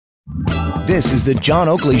This is the John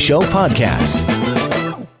Oakley Show podcast.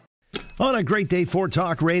 On a great day for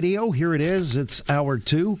Talk Radio, here it is. It's hour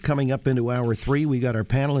 2. Coming up into hour 3, we got our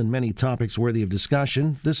panel and many topics worthy of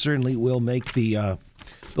discussion. This certainly will make the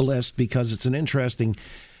list because it's an interesting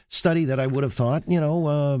study that I would have thought,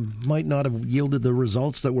 might not have yielded the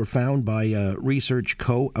results that were found by Research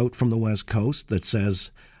Co. out from the West Coast that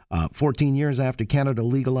says 14 years after Canada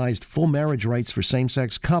legalized full marriage rights for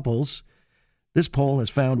same-sex couples, this poll has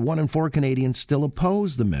found 1 in 4 Canadians still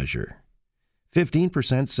oppose the measure.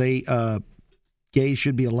 15% say gays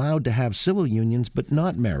should be allowed to have civil unions but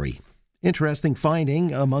not marry. Interesting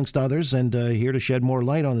finding, amongst others, and here to shed more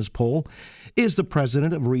light on this poll is the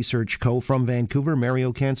president of Research Co. from Vancouver,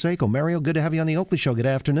 Mario Canseco. Mario, good to have you on the Oakley Show. Good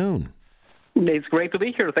afternoon. It's great to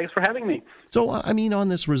be here. Thanks for having me. So, on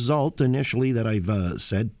this result initially that I've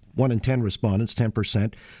said, 1 in 10 respondents,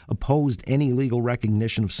 10%, opposed any legal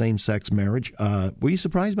recognition of same-sex marriage. Were you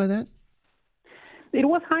surprised by that? It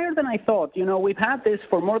was higher than I thought. We've had this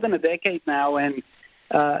for more than a decade now, and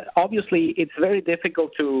obviously it's very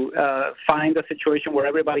difficult to find a situation where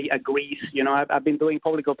everybody agrees. I've been doing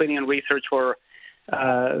public opinion research for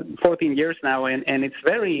 14 years now, and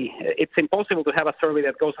it's impossible to have a survey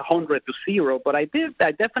that goes 100 to 0. But I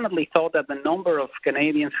definitely thought that the number of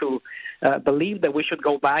Canadians who believe that we should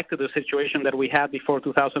go back to the situation that we had before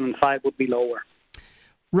 2005 would be lower.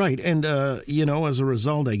 Right, and, as a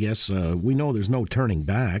result, I guess, we know there's no turning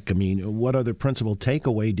back. What other principal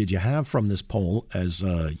takeaway did you have from this poll as,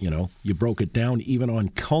 you broke it down even on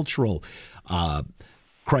cultural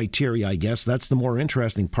criteria, I guess? That's the more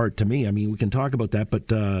interesting part to me. We can talk about that,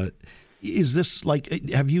 but is this,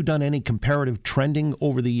 have you done any comparative trending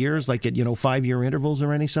over the years, like at, 5-year intervals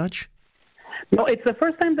or any such? No, it's the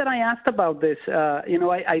first time that I asked about this.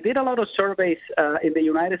 I did a lot of surveys in the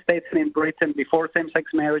United States and in Britain before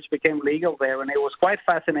same-sex marriage became legal there, and it was quite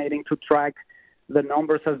fascinating to track the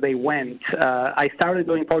numbers as they went. I started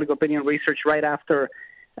doing public opinion research right after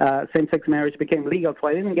same-sex marriage became legal, so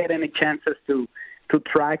I didn't get any chances to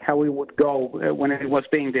track how it would go when it was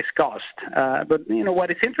being discussed. But, what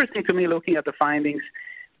is interesting to me looking at the findings,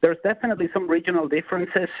 there's definitely some regional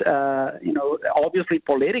differences, obviously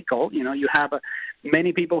political. You have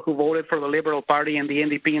many people who voted for the Liberal Party and the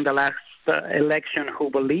NDP in the last election who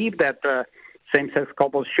believe that same-sex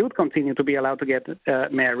couples should continue to be allowed to get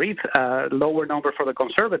married, lower number for the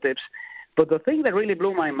Conservatives. But the thing that really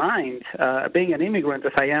blew my mind, being an immigrant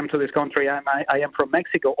as I am to this country, I am from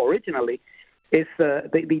Mexico originally, is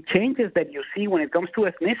the changes that you see when it comes to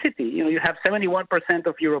ethnicity. You have 71%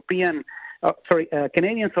 of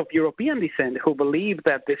Canadians of European descent who believe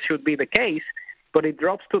that this should be the case, but it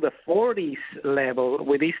drops to the 40s level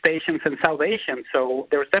with East Asians and South Asians. So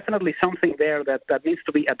there's definitely something there that needs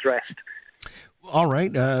to be addressed. All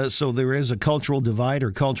right. So there is a cultural divide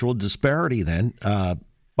or cultural disparity then.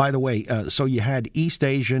 By the way, so you had East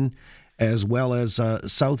Asian as well as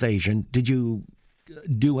South Asian. Did you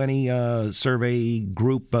do any survey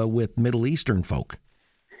group with Middle Eastern folk?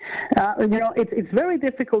 It's very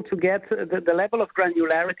difficult to get the level of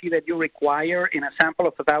granularity that you require in a sample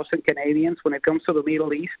of 1,000 Canadians when it comes to the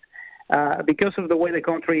Middle East because of the way the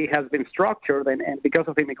country has been structured and because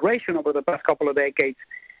of immigration over the past couple of decades.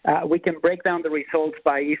 We can break down the results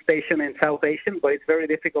by East Asian and South Asian, but it's very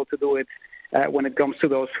difficult to do it when it comes to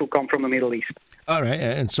those who come from the Middle East. All right.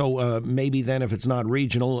 And so maybe then if it's not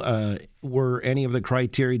regional, were any of the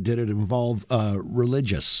criteria, did it involve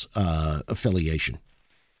religious affiliation?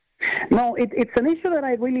 No, it's an issue that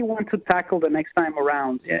I really want to tackle the next time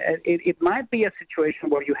around. It might be a situation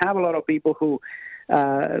where you have a lot of people who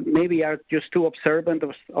maybe are just too observant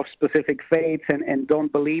of specific faiths and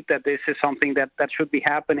don't believe that this is something that should be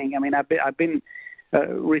happening. I've been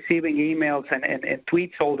receiving emails and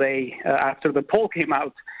tweets all day after the poll came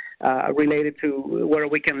out related to where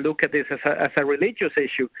we can look at this as a religious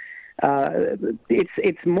issue.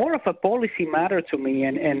 It's more of a policy matter to me,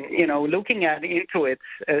 and looking into it,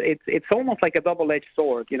 it's almost like a double-edged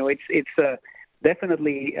sword. It's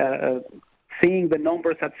definitely seeing the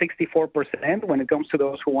numbers at 64% when it comes to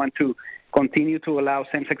those who want to continue to allow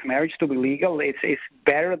same-sex marriage to be legal. It's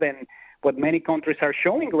better than what many countries are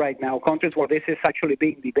showing right now, countries where this is actually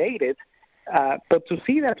being debated. But to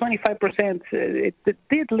see that 25%, it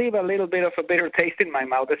did leave a little bit of a bitter taste in my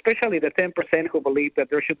mouth, especially the 10% who believe that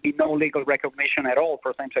there should be no legal recognition at all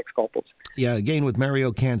for same-sex couples. Yeah, again, with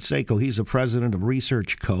Mario Canseco, he's the president of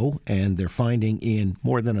Research Co., and they're finding in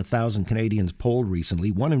more than 1,000 Canadians polled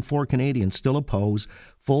recently, 1 in 4 Canadians still oppose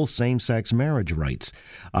full same-sex marriage rights.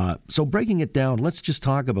 So breaking it down, let's just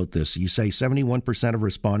talk about this. You say 71% of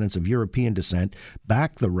respondents of European descent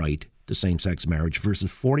back the right to same-sex marriage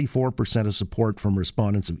versus 44% of support from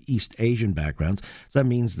respondents of East Asian backgrounds. So that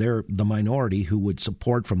means they're the minority who would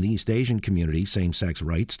support from the East Asian community same-sex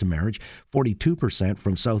rights to marriage, 42%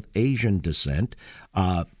 from South Asian descent.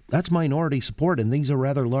 That's minority support, and these are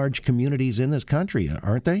rather large communities in this country,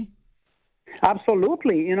 aren't they?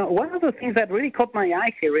 Absolutely. One of the things that really caught my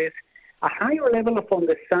eye here is a higher level of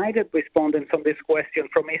undecided respondents on this question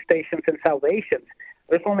from East Asians and South Asians.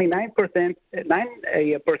 There's only 9%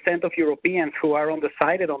 of Europeans who are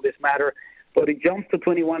undecided on this matter, but it jumps to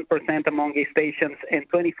 21% among East Asians and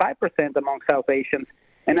 25% among South Asians.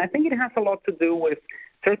 And I think it has a lot to do with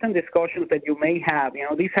certain discussions that you may have.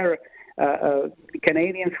 These are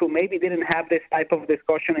Canadians who maybe didn't have this type of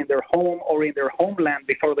discussion in their home or in their homeland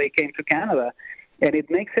before they came to Canada. And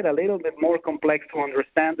it makes it a little bit more complex to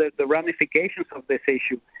understand the ramifications of this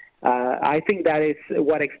issue. I think that is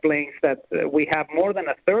what explains that we have more than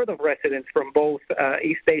a third of residents from both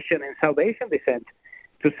East Asian and South Asian descent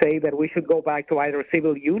to say that we should go back to either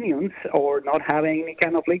civil unions or not having any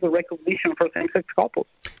kind of legal recognition for same-sex couples.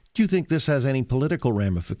 Do you think this has any political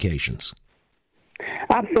ramifications?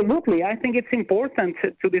 Absolutely. I think it's important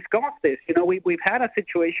to discuss this. We've had a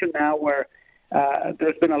situation now where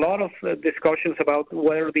there's been a lot of discussions about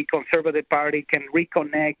whether the Conservative Party can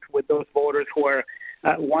reconnect with those voters who are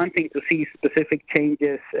wanting to see specific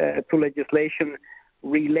changes to legislation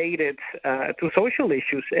related to social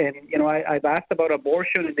issues. And, I've asked about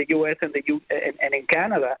abortion in the U.S. and in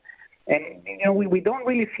Canada. And, we don't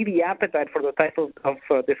really see the appetite for the type of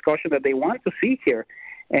discussion that they want to see here.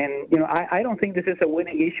 And, I don't think this is a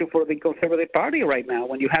winning issue for the Conservative Party right now.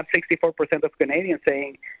 When you have 64% of Canadians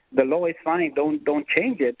saying the law is fine, don't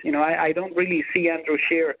change it. I don't really see Andrew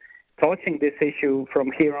Scheer touching this issue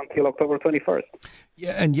from here until October 21st.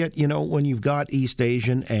 Yeah, and yet, when you've got East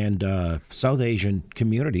Asian and South Asian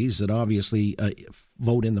communities that obviously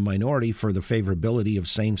vote in the minority for the favorability of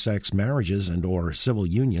same-sex marriages and or civil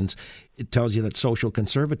unions, it tells you that social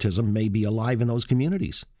conservatism may be alive in those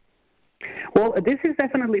communities. Well, this is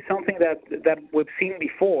definitely something that we've seen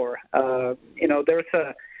before. There's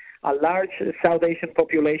a large South Asian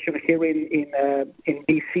population here in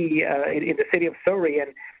B.C., in the city of Surrey,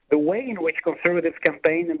 and the way in which Conservatives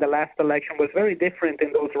campaigned in the last election was very different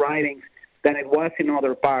in those ridings than it was in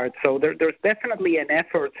other parts. So there's definitely an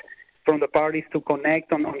effort from the parties to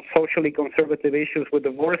connect on socially conservative issues with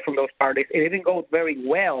the voters from those parties. It didn't go very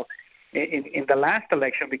well in the last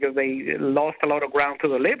election because they lost a lot of ground to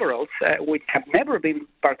the Liberals, which have never been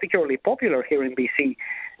particularly popular here in BC.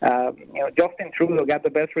 Justin Trudeau got the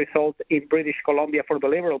best results in British Columbia for the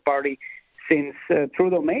Liberal Party since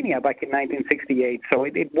Trudeau Mania back in 1968. So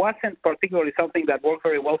it wasn't particularly something that worked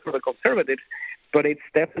very well for the Conservatives, but it's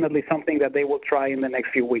definitely something that they will try in the next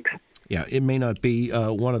few weeks. Yeah, it may not be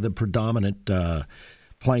one of the predominant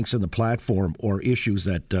planks in the platform or issues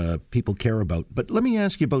that people care about. But let me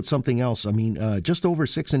ask you about something else. I mean, just over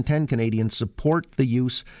 6 in 10 Canadians support the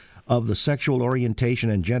use of the sexual orientation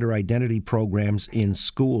and gender identity programs in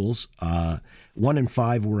schools. 1 in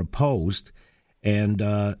 5 were opposed. And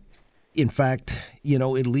in fact,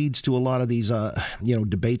 it leads to a lot of these,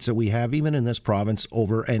 debates that we have, even in this province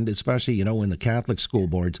over, and especially, in the Catholic school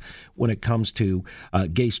boards, when it comes to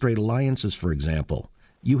gay-straight alliances, for example.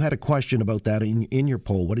 You had a question about that in your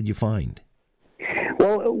poll. What did you find?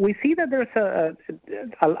 Well, we see that there's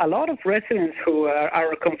a lot of residents who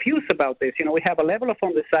are confused about this. We have a level of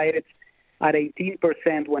undecided at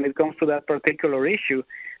 18% when it comes to that particular issue.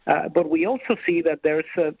 But we also see that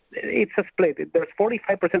it's a split. There's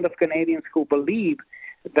 45% of Canadians who believe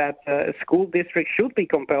that school districts should be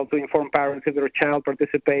compelled to inform parents if their child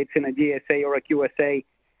participates in a GSA or a QSA,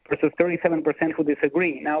 versus 37% who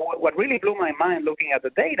disagree. Now, what really blew my mind looking at the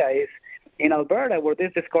data is in Alberta, where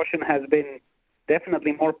this discussion has been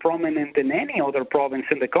definitely more prominent than any other province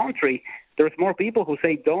in the country, there's more people who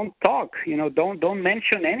say don't talk, don't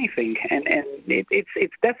mention anything. And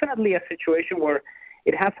it's definitely a situation where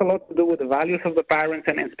it has a lot to do with the values of the parents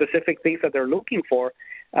and specific things that they're looking for.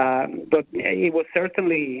 But it was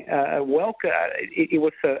certainly it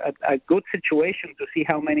was a good situation to see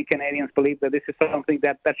how many Canadians believe that this is something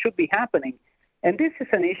that should be happening. And this is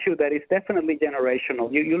an issue that is definitely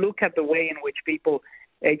generational. You look at the way in which people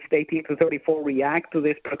aged 18 to 34 react to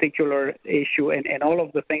this particular issue and all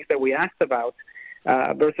of the things that we asked about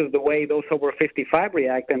versus the way those over 55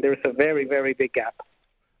 react, and there's a very, very big gap.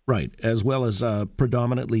 Right, as well as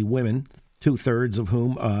predominantly women, 2/3 of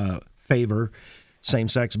whom favor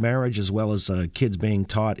same-sex marriage, as well as kids being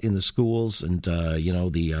taught in the schools and,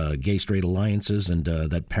 the gay-straight alliances, and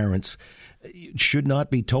that parents should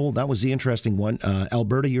not be told. That was the interesting one.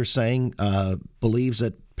 Alberta, you're saying, believes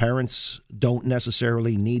that parents don't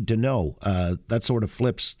necessarily need to know. That sort of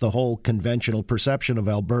flips the whole conventional perception of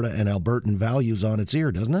Alberta and Albertan values on its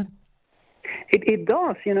ear, doesn't it? It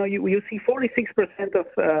does. You see 46% of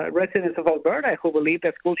residents of Alberta who believe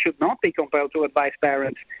that schools should not be compelled to advise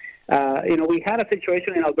parents. We had a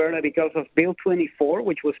situation in Alberta because of Bill 24,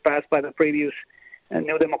 which was passed by the previous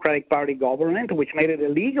New Democratic Party government, which made it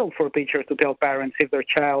illegal for teachers to tell parents if their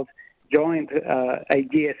child joined a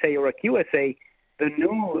GSA or a QSA. The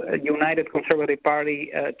new United Conservative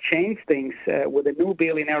Party changed things with a new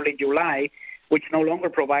bill in early July, which no longer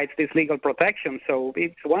provides this legal protection. So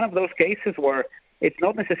it's one of those cases where it's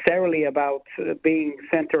not necessarily about being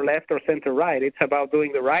center-left or center-right. It's about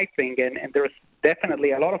doing the right thing, and there's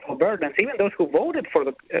definitely a lot of Albertans, even those who voted for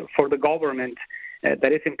the government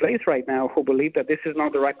that is in place right now, who believe that this is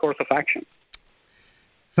not the right course of action.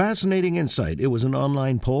 Fascinating insight. It was an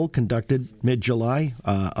online poll conducted mid-July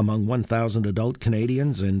among 1,000 adult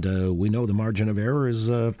Canadians, and we know the margin of error is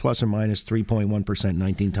plus or minus 3.1%,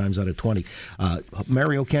 19 times out of 20.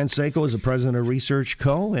 Mario Canseco is the president of Research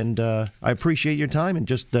Co., and I appreciate your time and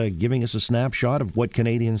just giving us a snapshot of what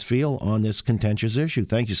Canadians feel on this contentious issue.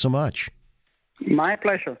 Thank you so much. My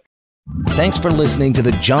pleasure. Thanks for listening to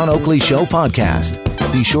the John Oakley Show podcast.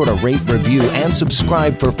 Be sure to rate, review, and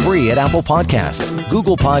subscribe for free at Apple Podcasts,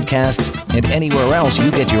 Google Podcasts, and anywhere else you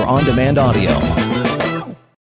get your on-demand audio.